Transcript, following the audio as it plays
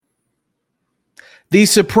The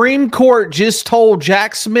Supreme Court just told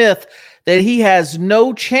Jack Smith that he has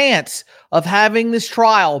no chance of having this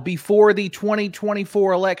trial before the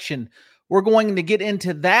 2024 election. We're going to get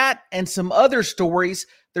into that and some other stories.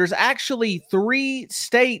 There's actually 3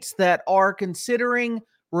 states that are considering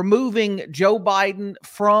removing Joe Biden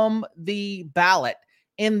from the ballot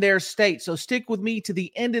in their state. So stick with me to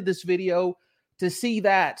the end of this video to see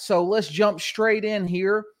that. So let's jump straight in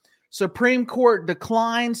here. Supreme Court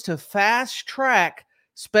declines to fast track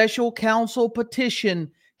special counsel petition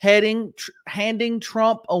handing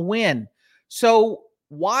Trump a win. So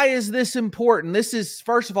why is this important? This is,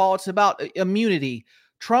 first of all, it's about immunity.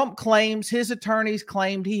 Trump claims, his attorneys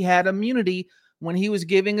claimed he had immunity when he was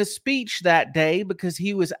giving a speech that day because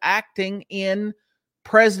he was acting in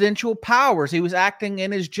presidential powers. He was acting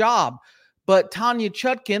in his job. But Tanya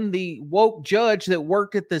Chutkan, the woke judge that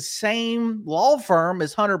worked at the same law firm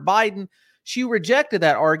as Hunter Biden, she rejected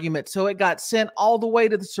that argument. So it got sent all the way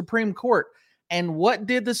to the Supreme Court. And what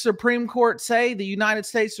did the Supreme Court say? The United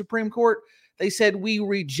States Supreme Court, they said, we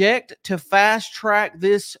reject to fast track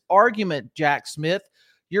this argument, Jack Smith.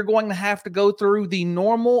 You're going to have to go through the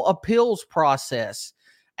normal appeals process.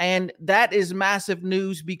 And that is massive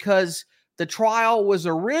news because the trial was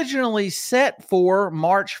originally set for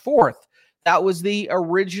March 4th. That was the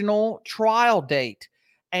original trial date.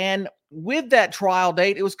 And with that trial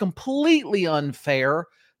date, it was completely unfair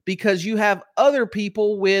because you have other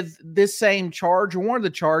people with this same charge, or one of the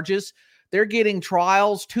charges, they're getting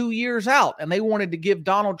trials 2 years out. And they wanted to give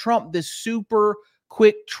Donald Trump this super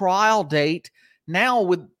quick trial date. Now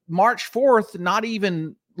with March 4th not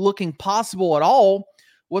even looking possible at all,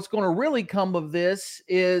 what's going to really come of this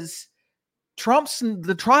is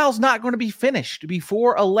the trial's not going to be finished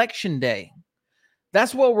before Election Day.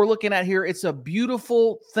 That's what we're looking at here. It's a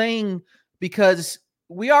beautiful thing because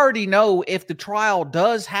we already know if the trial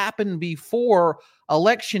does happen before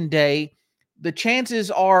Election Day, the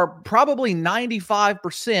chances are probably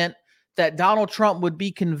 95% that Donald Trump would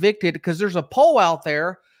be convicted because there's a poll out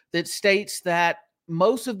there that states that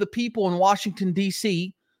most of the people in Washington,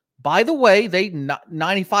 D.C., by the way,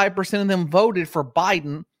 95% of them voted for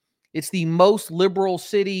Biden. It's the most liberal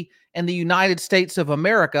city in the United States of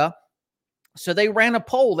America. So they ran a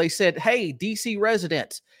poll. They said, hey, D.C.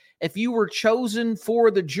 residents, if you were chosen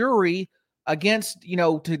for the jury against,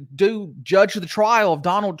 to judge the trial of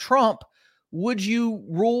Donald Trump, would you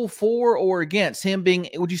rule for or against him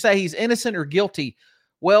would you say he's innocent or guilty?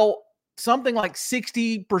 Well, something like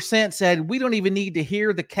 60% said, we don't even need to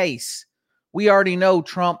hear the case. We already know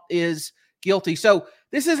Trump is guilty. So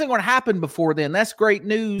this isn't going to happen before then. That's great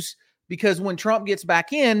news because when Trump gets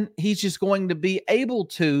back in, he's just going to be able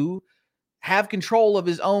to have control of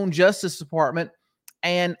his own Justice Department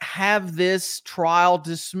and have this trial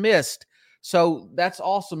dismissed. So that's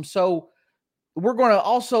awesome. So we're going to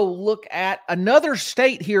also look at another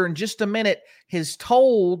state here in just a minute has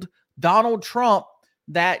told Donald Trump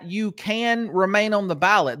that you can remain on the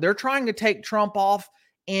ballot. They're trying to take Trump off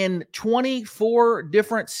in 24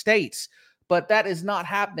 different states, but that is not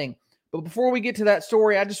happening. But before we get to that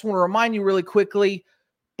story, I just want to remind you really quickly,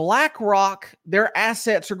 BlackRock, their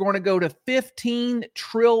assets are going to go to $15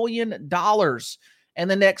 trillion in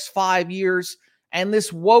the next 5 years. And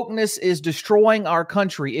this wokeness is destroying our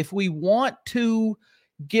country. If we want to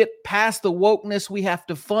get past the wokeness, we have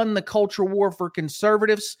to fund the culture war for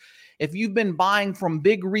conservatives. If you've been buying from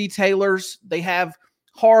big retailers, they have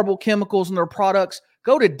horrible chemicals in their products.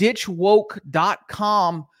 Go to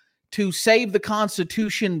ditchwoke.com to save the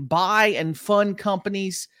Constitution, buy and fund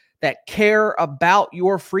companies that care about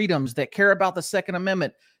your freedoms, that care about the Second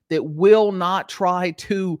Amendment, that will not try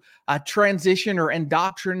to transition or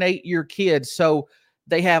indoctrinate your kids. So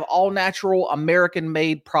they have all natural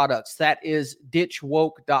American-made products. That is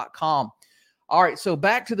ditchwoke.com. All right, so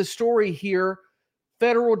back to the story here.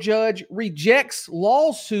 Federal judge rejects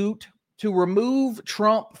lawsuit to remove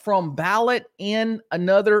Trump from ballot in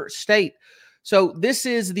another state. So this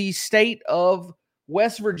is the state of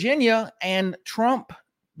West Virginia, and Trump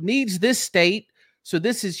needs this state. So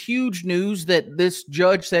this is huge news that this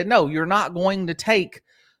judge said, no, you're not going to take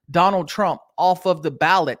Donald Trump off of the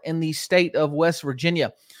ballot in the state of West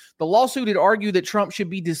Virginia. The lawsuit had argued that Trump should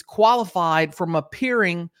be disqualified from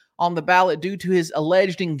appearing on the ballot due to his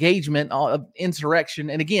alleged engagement of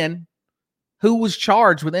insurrection. And again, who was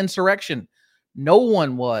charged with insurrection? No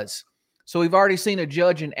one was. So we've already seen a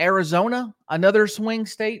judge in Arizona, another swing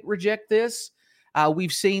state, reject this.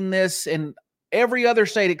 We've seen this in every other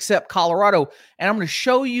state except Colorado. And I'm going to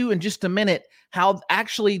show you in just a minute how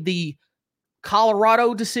actually the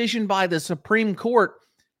Colorado decision by the Supreme Court,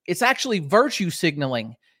 it's actually virtue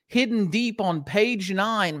signaling hidden deep on page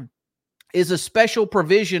 9. is a special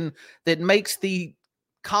provision that makes the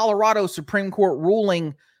Colorado Supreme Court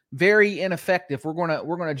ruling very ineffective. We're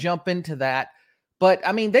going to jump into that. But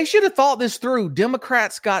I mean, they should have thought this through.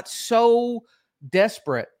 Democrats got so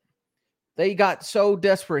desperate. They got so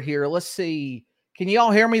desperate here. Let's see. Can you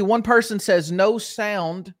all hear me? One person says no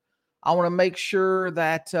sound. I want to make sure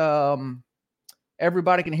that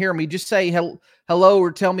everybody can hear me. Just say hello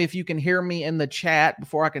or tell me if you can hear me in the chat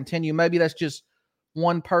before I continue. Maybe that's just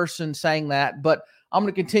one person saying that, but I'm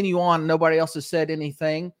going to continue on. Nobody else has said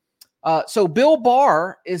anything. So Bill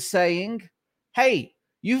Barr is saying, hey,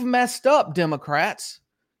 you've messed up, Democrats.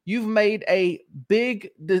 You've made a big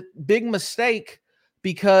mistake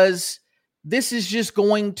because this is just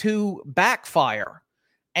going to backfire.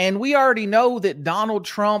 And we already know that Donald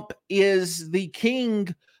Trump is the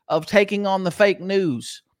king of taking on the fake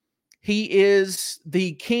news. He is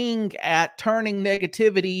the king at turning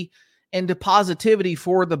negativity into positivity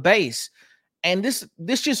for the base. And this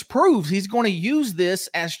just proves he's going to use this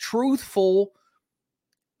as truthful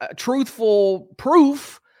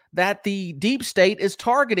proof that the deep state is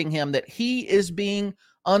targeting him, that he is being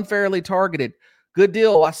unfairly targeted. Good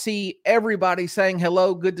deal. I see everybody saying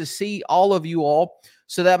hello. Good to see all of you all.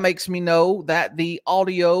 So that makes me know that the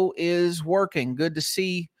audio is working. Good to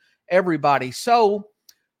see everybody. So,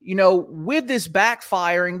 with this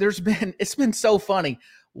backfiring, it's been so funny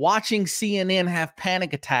watching CNN have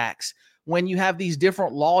panic attacks when you have these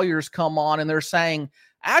different lawyers come on and they're saying,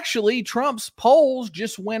 actually, Trump's polls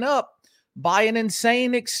just went up by an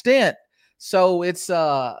insane extent. So it's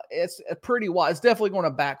pretty wild. It's definitely going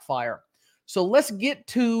to backfire. So let's get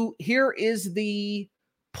to, here is the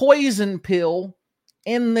poison pill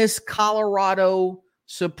in this Colorado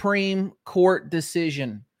Supreme Court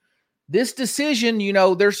decision. This decision,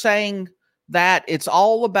 they're saying that it's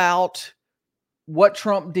all about what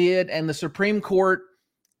Trump did, and the Supreme Court,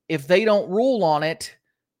 if they don't rule on it,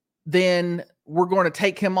 then we're going to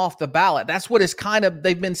take him off the ballot. That's what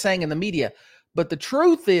they've been saying in the media. But the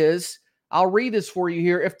truth is, I'll read this for you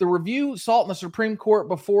here. If the review sought in the Supreme Court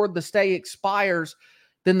before the stay expires,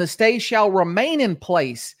 then the stay shall remain in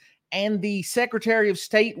place, and the Secretary of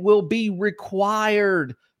State will be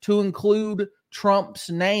required to include Trump's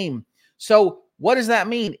name. So what does that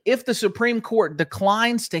mean? If the Supreme Court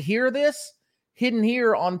declines to hear this, hidden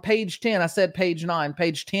here on page 10, I said page 9,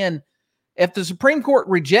 page 10, if the Supreme Court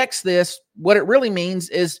rejects this, what it really means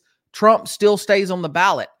is Trump still stays on the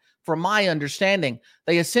ballot. From my understanding,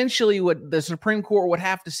 the Supreme Court would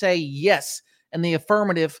have to say yes in the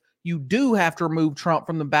affirmative. You do have to remove Trump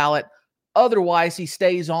from the ballot. Otherwise, he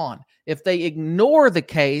stays on. If they ignore the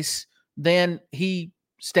case, then he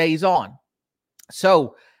stays on.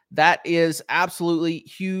 So that is absolutely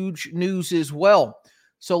huge news as well.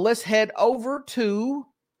 So let's head over to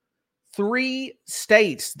 3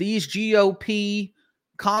 states. These GOP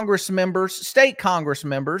state Congress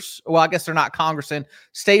members, well, I guess they're not congressmen,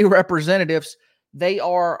 state representatives,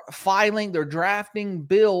 they're drafting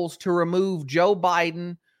bills to remove Joe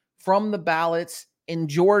Biden from the ballots in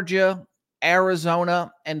Georgia,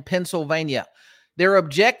 Arizona, and Pennsylvania. Their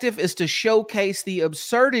objective is to showcase the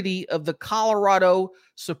absurdity of the Colorado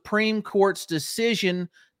Supreme Court's decision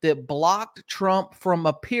that blocked Trump from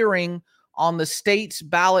appearing on the state's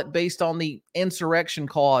ballot based on the insurrection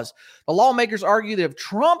clause. The lawmakers argue that if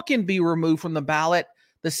Trump can be removed from the ballot,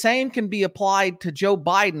 the same can be applied to Joe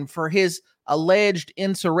Biden for his alleged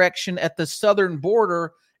insurrection at the southern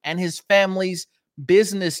border and his family's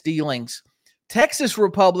business dealings. Texas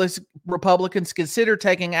Republicans consider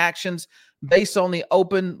taking actions based on the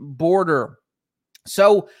open border.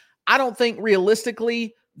 So I don't think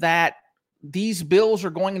realistically that these bills are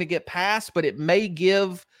going to get passed, but it may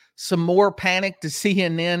give some more panic to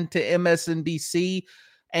CNN, to MSNBC,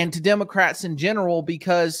 and to Democrats in general,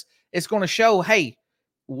 because it's going to show, hey,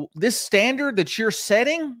 this standard that you're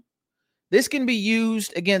setting, this can be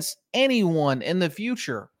used against anyone in the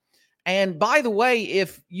future. And by the way,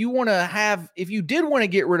 if you did want to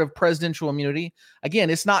get rid of presidential immunity, again,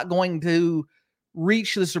 it's not going to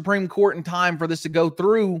reach the Supreme Court in time for this to go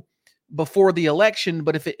through before the election.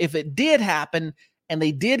 But if it did happen and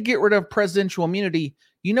they did get rid of presidential immunity,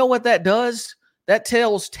 you know what that does? That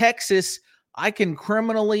tells Texas, I can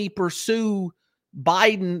criminally pursue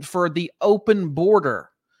Biden for the open border.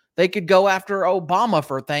 They could go after Obama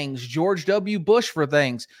for things, George W. Bush for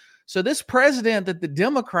things. So this president that the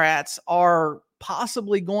Democrats are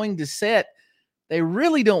possibly going to set, they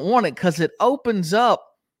really don't want it, because it opens up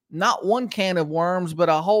not one can of worms, but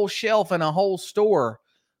a whole shelf and a whole store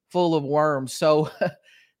full of worms. So,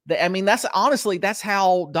 that's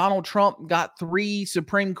how Donald Trump got 3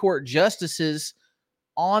 Supreme Court justices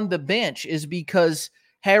on the bench, is because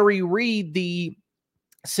Harry Reid, the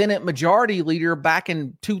Senate Majority Leader back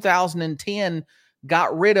in 2010,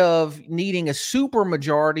 got rid of needing a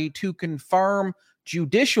supermajority to confirm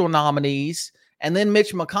judicial nominees. And then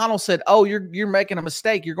Mitch McConnell said, oh, you're making a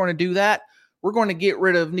mistake. You're going to do that. We're going to get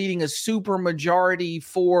rid of needing a supermajority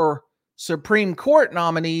for Supreme Court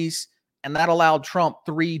nominees. And that allowed Trump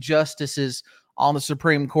 3 justices on the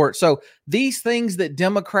Supreme Court. So these things that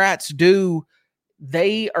Democrats do,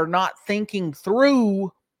 they are not thinking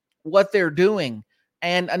through what they're doing.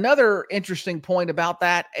 And another interesting point about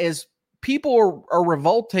that is people are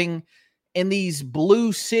revolting in these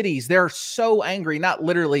blue cities. They're so angry, not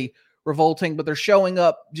literally revolting, but they're showing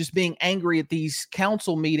up just being angry at these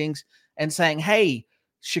council meetings and saying, hey,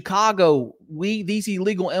 Chicago, these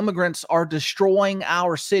illegal immigrants are destroying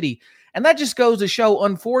our city. And that just goes to show,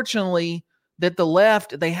 unfortunately, that the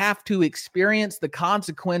left, they have to experience the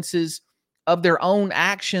consequences of their own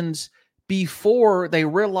actions before they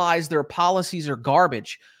realize their policies are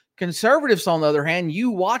garbage. Conservatives, on the other hand,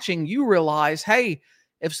 you realize, hey,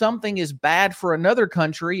 if something is bad for another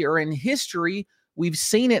country or in history, we've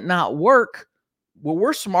seen it not work, well,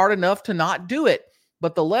 we're smart enough to not do it.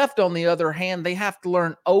 But the left, on the other hand, they have to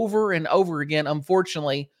learn over and over again,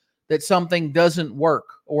 unfortunately, that something doesn't work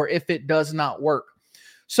or if it does not work.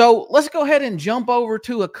 So let's go ahead and jump over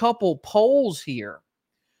to a couple polls here.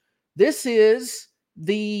 This is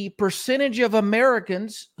the percentage of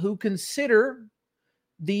Americans who consider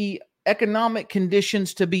the economic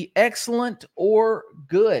conditions to be excellent or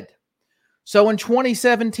good. So in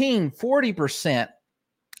 2017, 42%.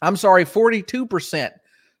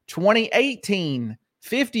 2018,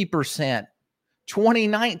 50%.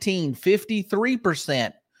 2019,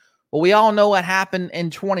 53%. Well, we all know what happened in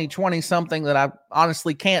 2020, something that I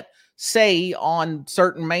honestly can't say on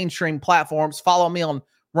certain mainstream platforms. Follow me on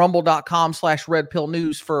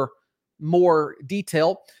rumble.com/redpillnews for more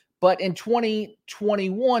detail. But in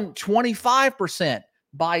 2021, 25%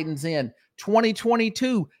 Biden's in.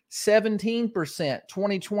 2022, 17%.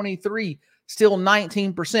 2023, still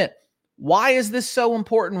 19%. Why is this so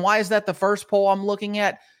important? Why is that the first poll I'm looking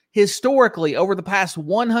at? Historically, over the past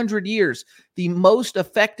 100 years, the most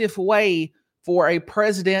effective way for a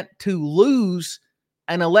president to lose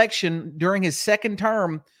an election during his second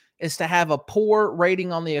term is to have a poor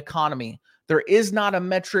rating on the economy. There is not a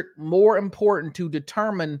metric more important to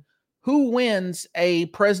determine who wins a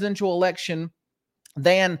presidential election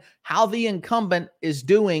than how the incumbent is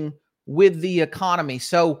doing with the economy.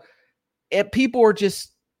 So people are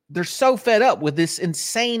they're so fed up with this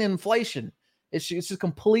insane inflation. It's just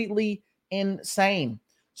completely insane.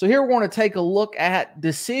 So here we're going to take a look at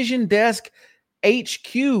Decision Desk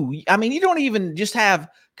HQ. I mean, you don't even just have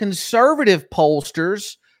conservative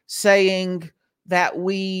pollsters saying that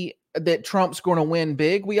Trump's going to win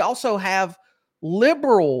big. We also have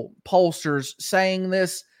liberal pollsters saying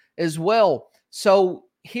this as well. So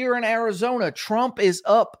here in Arizona, Trump is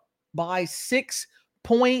up by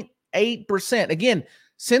 6.8%. Again,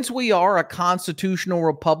 since we are a constitutional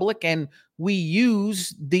republic and we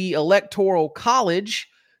use the Electoral College,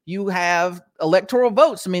 you have electoral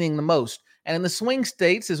votes meaning the most. And in the swing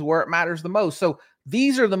states is where it matters the most. So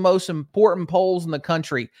these are the most important polls in the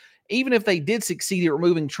country. Even if they did succeed at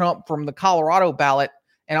removing Trump from the Colorado ballot,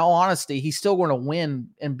 in all honesty, he's still going to win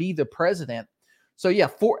and be the president. So yeah,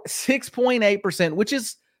 6.8%, which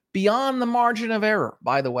is beyond the margin of error,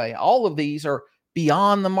 by the way. All of these are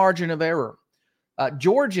beyond the margin of error.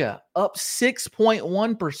 Georgia up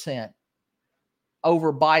 6.1%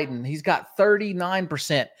 over Biden. He's got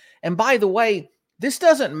 39%. And by the way, this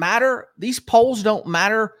doesn't matter. These polls don't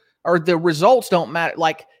matter, or the results don't matter.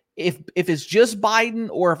 Like if it's just Biden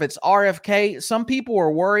or if it's RFK, some people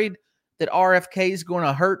are worried that RFK is going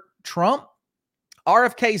to hurt Trump.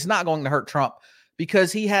 RFK is not going to hurt Trump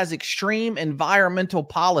because he has extreme environmental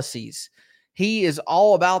policies. He is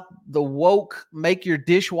all about the woke, make your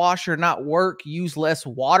dishwasher not work, use less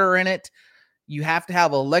water in it. You have to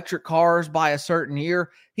have electric cars by a certain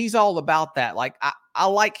year. He's all about that. Like I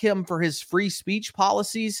like him for his free speech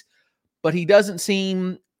policies, but he doesn't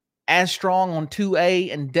seem as strong on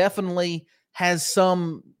 2A and definitely has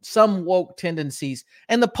some woke tendencies.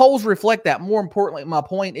 And the polls reflect that. More importantly, my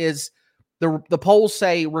point is the polls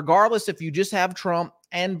say, regardless if you just have Trump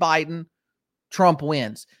and Biden, Trump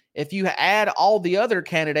wins. If you add all the other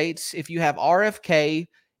candidates, if you have RFK,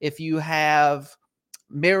 if you have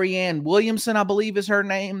Marianne Williamson, I believe is her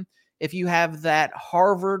name, if you have that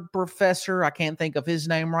Harvard professor, I can't think of his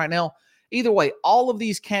name right now. Either way, all of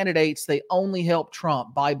these candidates, they only help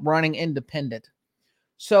Trump by running independent.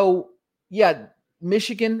 So, yeah,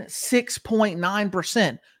 Michigan,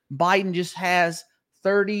 6.9%. Biden just has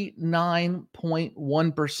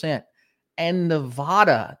 39.1%. And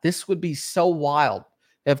Nevada, this would be so wild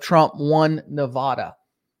if Trump won Nevada,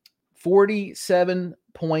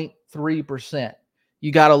 47.3%.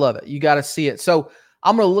 You got to love it. You got to see it. So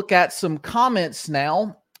I'm going to look at some comments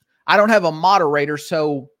now. I don't have a moderator,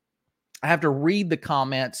 so I have to read the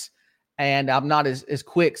comments, and I'm not as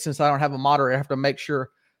quick since I don't have a moderator. I have to make sure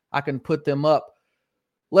I can put them up.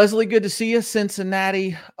 Leslie, good to see you.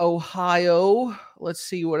 Cincinnati, Ohio. Let's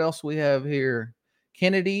see what else we have here.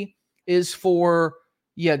 Kennedy is for,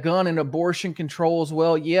 gun and abortion control as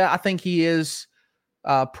well. Yeah, I think he is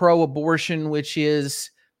pro-abortion, which is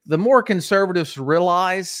the more conservatives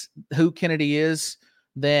realize who Kennedy is,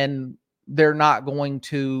 then they're not going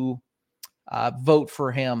to vote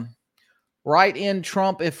for him. Write in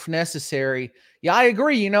Trump if necessary. Yeah, I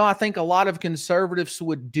agree. I think a lot of conservatives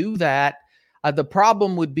would do that. The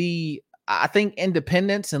problem would be, I think,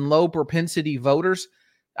 independents and low propensity voters.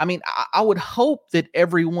 I mean, I would hope that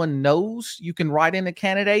everyone knows you can write in a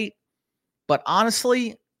candidate, but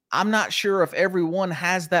honestly, I'm not sure if everyone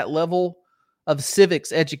has that level of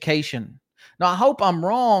civics education. Now, I hope I'm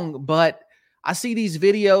wrong, but I see these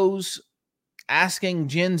videos asking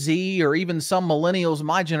Gen Z or even some millennials,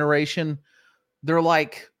 my generation, they're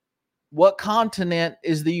like, what continent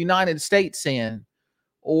is the United States in?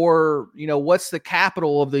 Or, what's the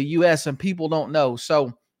capital of the U.S.? And people don't know.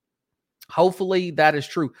 So hopefully that is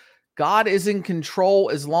true. God is in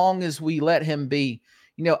control as long as we let him be.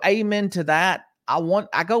 Amen to that.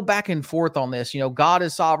 I go back and forth on this. God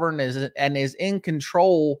is sovereign and is in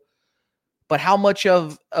control. But how much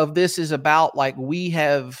of this is about, like, we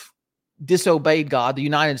have disobeyed God, the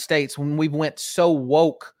United States, when we went so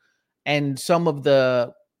woke, and some of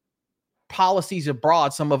the policies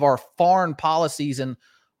abroad, some of our foreign policies and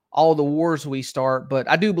all the wars we start. But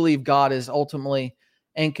I do believe God is ultimately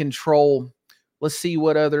in control. Let's see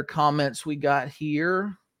what other comments we got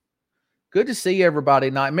here. Good to see everybody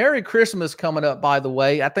tonight. Merry Christmas coming up, by the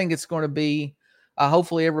way. I think it's going to be,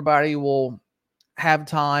 hopefully everybody will have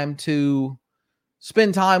time to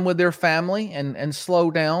spend time with their family and slow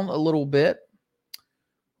down a little bit.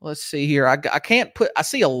 Let's see here. I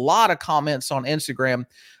see a lot of comments on Instagram.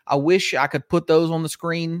 I wish I could put those on the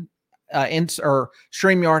screen.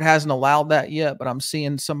 StreamYard hasn't allowed that yet, but I'm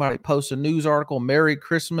seeing somebody post a news article. Merry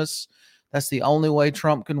Christmas. That's the only way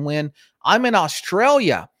Trump can win. I'm in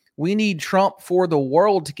Australia. We need Trump for the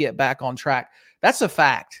world to get back on track. That's a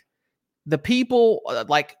fact. The people,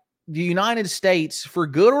 like the United States, for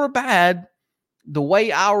good or bad, the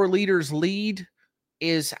way our leaders lead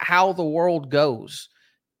is how the world goes.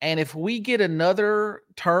 And if we get another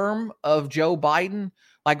term of Joe Biden,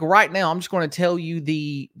 like right now, I'm just going to tell you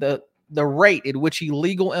the rate at which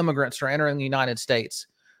illegal immigrants are entering the United States.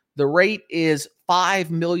 The rate is 5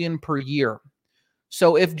 million per year.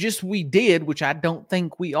 So if just we did, which I don't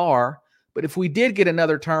think we are, but if we did get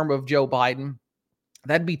another term of Joe Biden,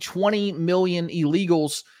 that'd be 20 million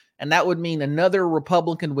illegals, and that would mean another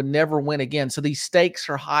Republican would never win again. So these stakes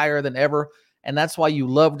are higher than ever, and that's why you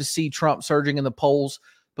love to see Trump surging in the polls,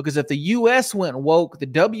 because if the U.S. went woke, the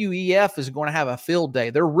WEF is going to have a field day.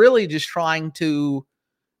 They're really just trying to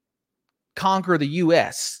conquer the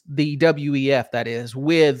U.S., the WEF, that is,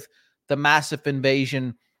 with the massive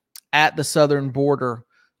invasion at the southern border.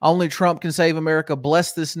 Only Trump can save America.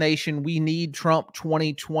 Bless this nation. We need Trump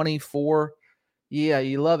 2024. Yeah,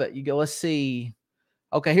 you love it. You go, let's see.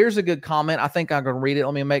 Okay, here's a good comment. I think I'm going to read it.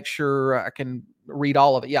 Let me make sure I can read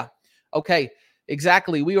all of it. Yeah. Okay,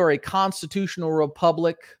 exactly. We are a constitutional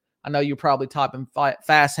republic. I know you're probably typing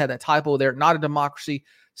fast, had that typo there. Not a democracy.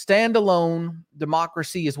 Standalone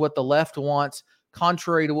democracy is what the left wants,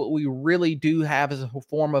 contrary to what we really do have as a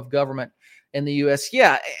form of government in the U.S.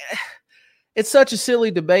 Yeah, it's such a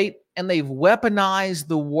silly debate, and they've weaponized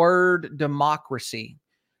the word democracy.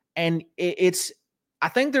 And I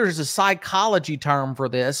think there's a psychology term for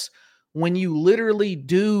this, when you literally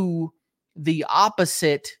do the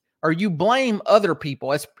opposite, or you blame other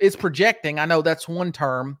people. It's projecting. I know that's one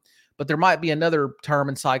term, but there might be another term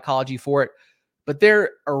in psychology for it. But they're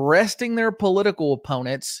arresting their political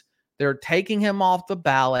opponents. They're taking him off the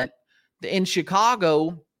ballot. In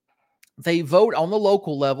Chicago, they vote on the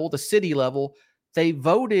local level, the city level. They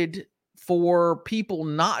voted for people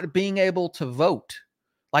not being able to vote.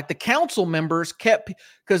 Like the council members kept,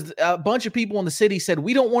 because a bunch of people in the city said,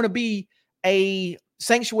 we don't want to be a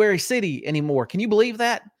sanctuary city anymore. Can you believe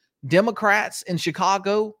that? Democrats in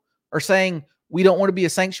Chicago are saying we don't want to be a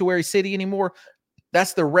sanctuary city anymore.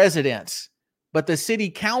 That's the residents. But the city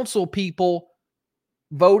council people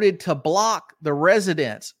voted to block the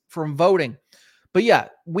residents from voting. But yeah,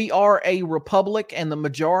 we are a republic, and the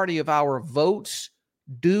majority of our votes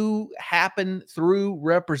do happen through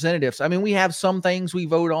representatives. I mean, we have some things we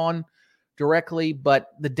vote on directly, but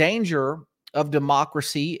the danger of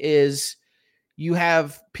democracy is you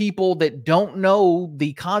have people that don't know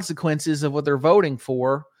the consequences of what they're voting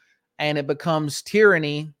for, and it becomes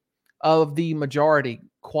tyranny of the majority.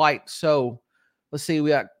 Quite so. Let's see. We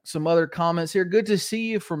got some other comments here. Good to see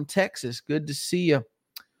you from Texas. Good to see you.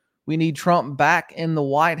 We need Trump back in the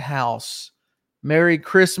White House. Merry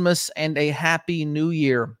Christmas and a Happy New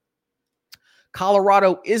Year.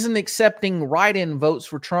 Colorado isn't accepting write-in votes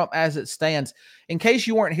for Trump as it stands. In case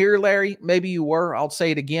you weren't here, Larry, maybe you were. I'll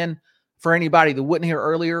say it again for anybody that wouldn't hear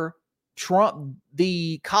earlier.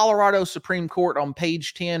 The Colorado Supreme Court on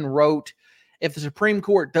page 10 wrote, if the Supreme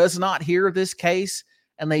Court does not hear this case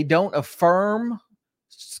and they don't affirm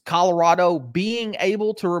Colorado being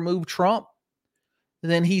able to remove Trump,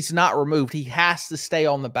 then he's not removed. He has to stay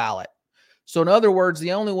on the ballot. So in other words,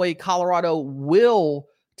 the only way Colorado will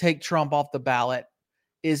take Trump off the ballot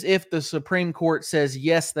is if the Supreme Court says,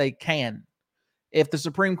 yes, they can. If the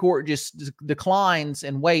Supreme Court just declines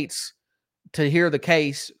and waits to hear the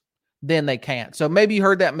case, then they can't. So maybe you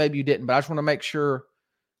heard that, maybe you didn't, but I just want to make sure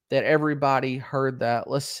that everybody heard that.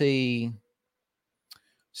 Let's see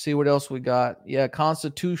what else we got. Yeah,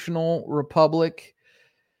 constitutional republic.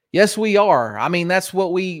 Yes, we are. I mean, that's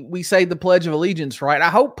what we say the Pledge of Allegiance, right? I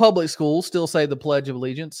hope public schools still say the Pledge of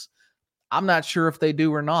Allegiance. I'm not sure if they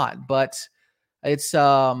do or not, but it's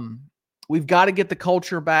we've got to get the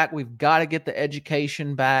culture back. We've got to get the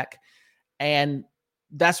education back. And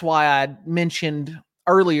that's why I mentioned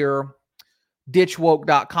earlier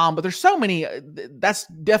ditchwoke.com, but there's so many, that's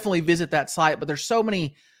definitely visit that site, but there's so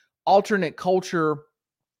many alternate culture,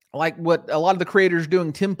 like what a lot of the creators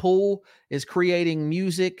doing. Tim Pool is creating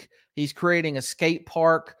music. He's creating a skate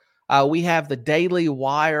park. We have the Daily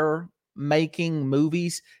Wire making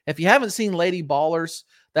movies. If you haven't seen Lady Ballers,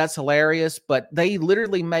 that's hilarious, but they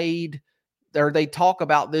literally they talk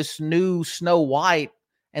about this new Snow White,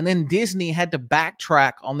 and then Disney had to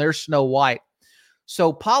backtrack on their Snow White.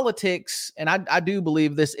 So politics, and I do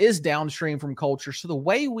believe this is downstream from culture. So the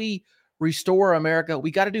way we restore America,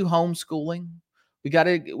 we got to do homeschooling. We got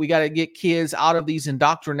to get kids out of these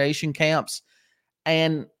indoctrination camps.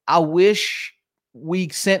 And I wish we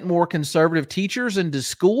sent more conservative teachers into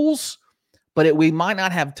schools, but we might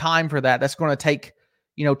not have time for that. That's going to take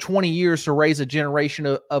 20 years to raise a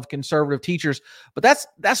generation of conservative teachers. But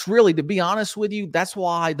that's really, to be honest with you, that's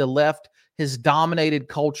why the left has dominated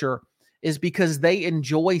culture, is because they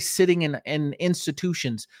enjoy sitting in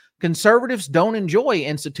institutions. Conservatives don't enjoy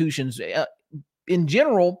institutions. In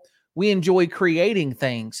general, we enjoy creating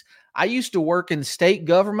things. I used to work in state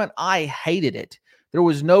government. I hated it. There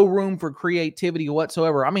was no room for creativity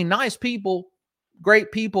whatsoever. I mean, nice people,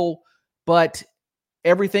 great people, but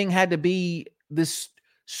everything had to be this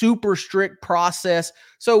super strict process.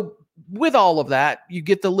 So with all of that, you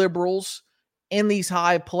get the liberals in these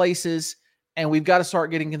high places, and we've got to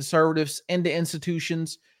start getting conservatives into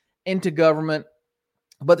institutions, into government.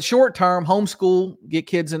 But the short term, homeschool, get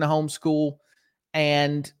kids into homeschool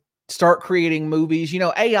and start creating movies.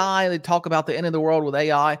 AI, they talk about the end of the world with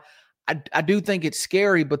AI. I do think it's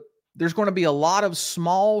scary, but there's going to be a lot of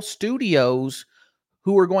small studios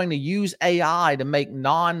who are going to use AI to make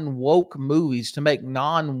non-woke movies, to make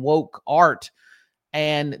non-woke art.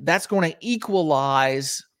 And that's going to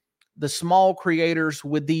equalize the small creators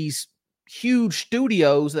with these huge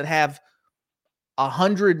studios that have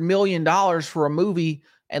 $100 million for a movie,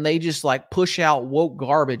 and they just push out woke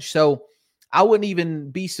garbage. So I wouldn't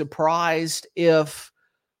even be surprised if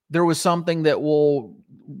there was something that will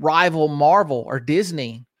rival Marvel or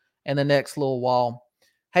Disney in the next little while.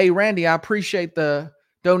 Hey, Randy, I appreciate the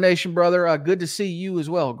donation, brother. Good to see you as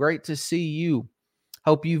well. Great to see you.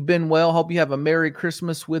 Hope you've been well. Hope you have a Merry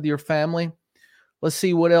Christmas with your family. Let's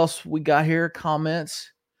see what else we got here.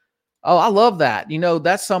 Comments. Oh, I love that.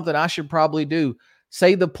 That's something I should probably do.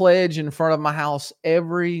 Say the pledge in front of my house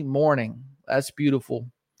every morning. That's beautiful.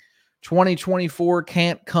 2024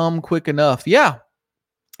 can't come quick enough. Yeah,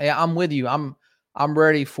 I'm with you. I'm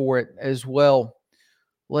ready for it as well.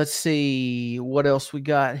 Let's see what else we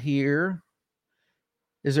got here.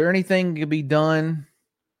 Is there anything to be done?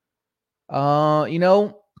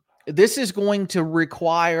 This is going to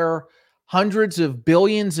require hundreds of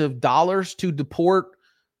billions of dollars to deport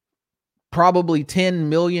probably 10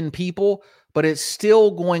 million people, but it's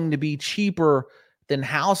still going to be cheaper than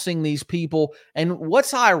housing these people. And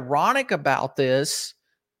what's ironic about this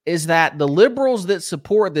is that the liberals that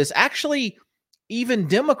support this, actually even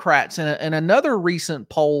Democrats, in another recent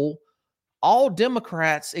poll, all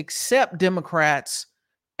Democrats except Democrats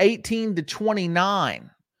 18 to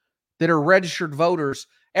 29, that are registered voters.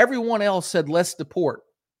 Everyone else said let's deport.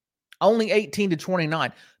 Only 18 to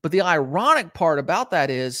 29. But the ironic part about that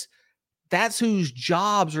is that's whose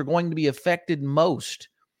jobs are going to be affected most.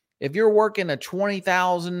 If you're working a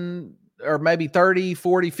 $20,000 or maybe $30,000,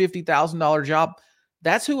 $40,000, $50,000 job,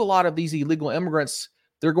 that's who a lot of these illegal immigrants,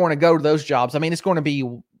 they're going to go to those jobs. I mean, it's going to be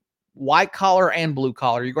white collar and blue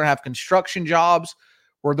collar. You're going to have construction jobs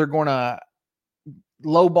where they're going to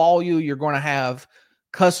lowball you. You're going to have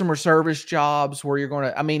customer service jobs where you're going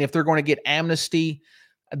to, I mean, if they're going to get amnesty,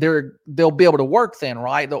 they'll be able to work then,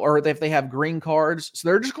 right? Or if they have green cards. So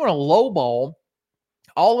they're just going to lowball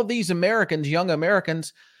all of these Americans, young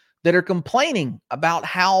Americans, that are complaining about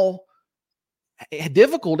how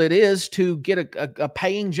difficult it is to get a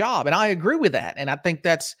paying job. And I agree with that. And I think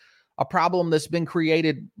that's a problem that's been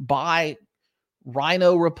created by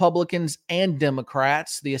rhino Republicans and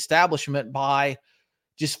Democrats, the establishment, by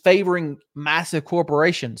just favoring massive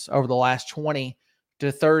corporations over the last 20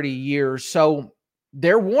 to 30 years. So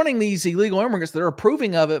they're wanting these illegal immigrants. They're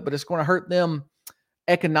approving of it, but it's going to hurt them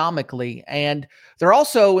economically. And they're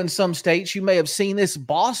also, in some states, you may have seen this,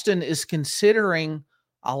 Boston is considering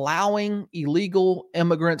allowing illegal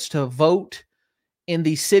immigrants to vote in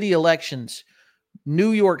the city elections.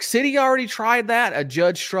 New York City already tried that. A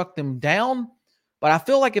judge struck them down. But I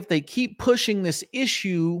feel like if they keep pushing this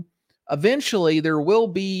issue, eventually there will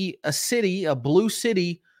be a city, a blue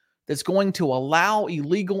city, that's going to allow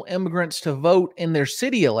illegal immigrants to vote in their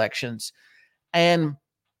city elections. And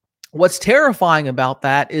what's terrifying about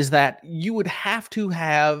that is that you would have to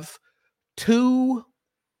have two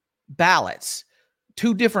ballots,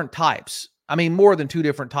 two different types. I mean, more than two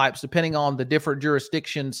different types, depending on the different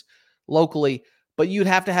jurisdictions locally. But you'd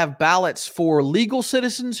have to have ballots for legal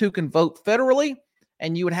citizens who can vote federally,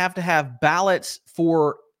 and you would have to have ballots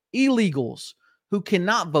for illegals who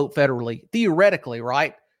cannot vote federally, theoretically,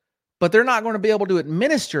 right? But they're not going to be able to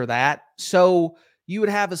administer that. So you would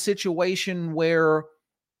have a situation where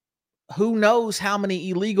who knows how many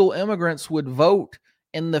illegal immigrants would vote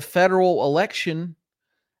in the federal election.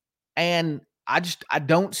 And I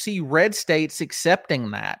don't see red states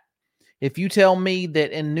accepting that. If you tell me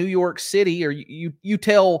that in New York City, or you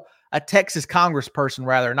tell a Texas congressperson,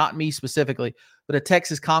 rather, not me specifically, but a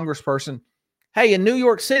Texas congressperson, hey, in New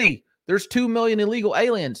York City, there's 2 million illegal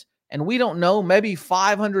aliens, and we don't know, maybe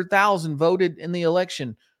 500,000 voted in the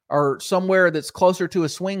election, or somewhere that's closer to a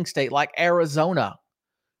swing state like Arizona.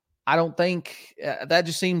 I don't think that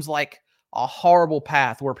just seems like a horrible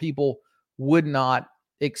path where people would not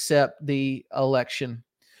accept the election.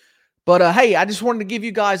 But hey, I just wanted to give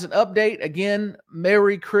you guys an update. Again,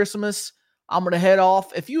 Merry Christmas. I'm going to head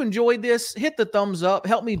off. If you enjoyed this, hit the thumbs up.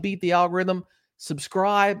 Help me beat the algorithm.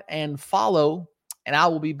 Subscribe and follow. And I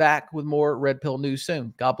will be back with more Red Pill news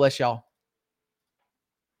soon. God bless y'all.